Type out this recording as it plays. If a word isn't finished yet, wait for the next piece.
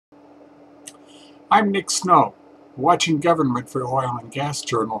I'm Nick Snow, watching Government for Oil and Gas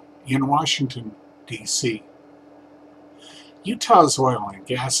Journal in Washington, D.C. Utah's oil and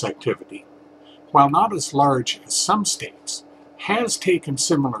gas activity, while not as large as some states, has taken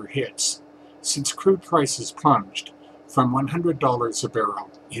similar hits since crude prices plunged from $100 a barrel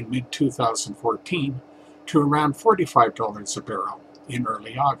in mid-2014 to around $45 a barrel in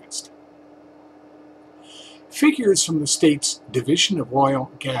early August. Figures from the state's Division of Oil,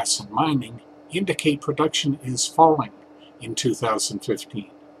 Gas, and Mining indicate production is falling in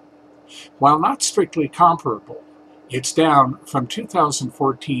 2015. While not strictly comparable, it's down from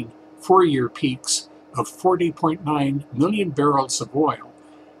 2014 four-year peaks of 40.9 million barrels of oil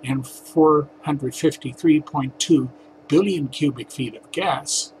and 453.2 billion cubic feet of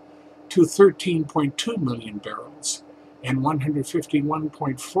gas to 13.2 million barrels and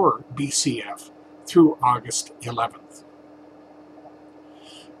 151.4 BCF through August 11th.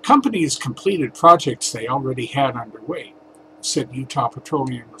 Companies completed projects they already had underway, said Utah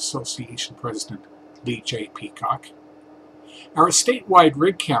Petroleum Association President Lee J. Peacock. Our statewide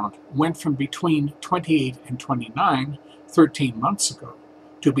rig count went from between 28 and 29 13 months ago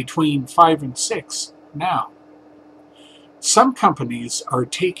to between 5 and 6 now. Some companies are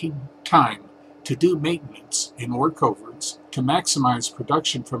taking time to do maintenance and workovers to maximize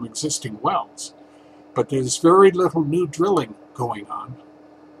production from existing wells, but there's very little new drilling going on.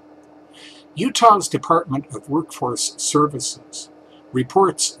 Utah's Department of Workforce Services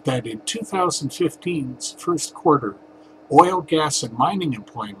reports that in 2015's first quarter, oil, gas, and mining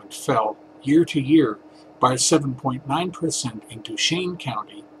employment fell year to year by 7.9% in Duchesne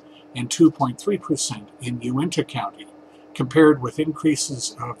County and 2.3% in Uinta County, compared with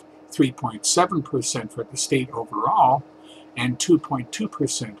increases of 3.7% for the state overall and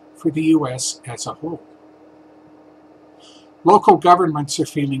 2.2% for the U.S. as a whole. Local governments are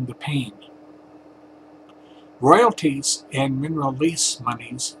feeling the pain. Royalties and mineral lease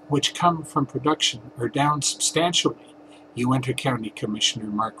monies which come from production are down substantially, Uinta County Commissioner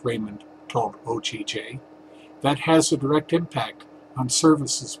Mark Raymond told OGJ. That has a direct impact on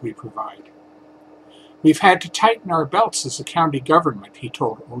services we provide. We've had to tighten our belts as a county government, he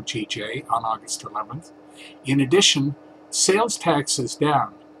told OGJ on August 11th. In addition, sales tax is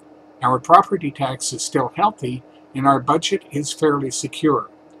down. Our property tax is still healthy, and our budget is fairly secure.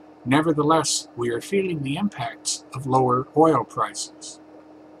 Nevertheless, we are feeling the impacts of lower oil prices.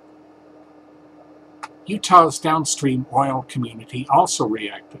 Utah's downstream oil community also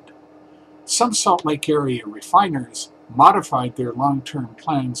reacted. Some Salt Lake area refiners modified their long-term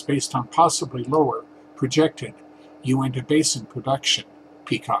plans based on possibly lower projected Uinta Basin production,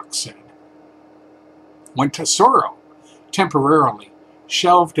 Peacock said. When Tesoro temporarily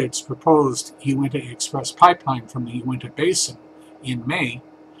shelved its proposed Uinta Express pipeline from the Uinta Basin in May,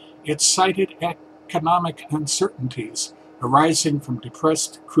 it cited economic uncertainties arising from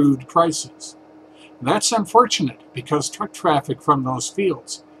depressed crude prices. That's unfortunate because truck traffic from those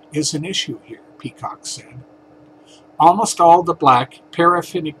fields is an issue here, Peacock said. Almost all the black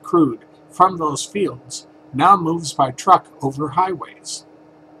paraffinic crude from those fields now moves by truck over highways.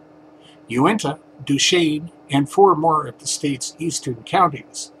 Uinta, Duchesne, and 4 more of the state's eastern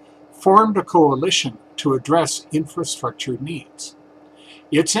counties formed a coalition to address infrastructure needs.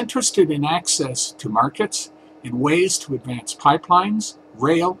 It's interested in access to markets and ways to advance pipelines,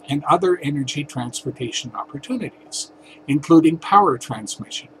 rail, and other energy transportation opportunities, including power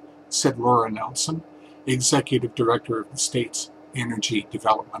transmission, said Laura Nelson, Executive Director of the state's Energy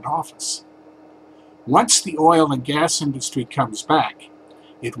Development Office. Once the oil and gas industry comes back,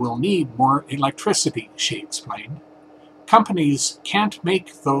 it will need more electricity, she explained. Companies can't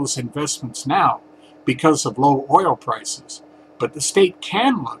make those investments now because of low oil prices, but the state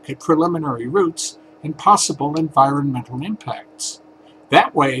can look at preliminary routes and possible environmental impacts.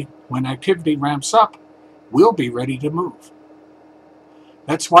 That way, when activity ramps up, we'll be ready to move.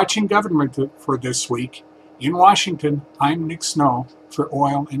 That's Watching Government for this week. In Washington, I'm Nick Snow for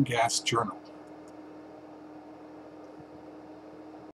Oil and Gas Journal.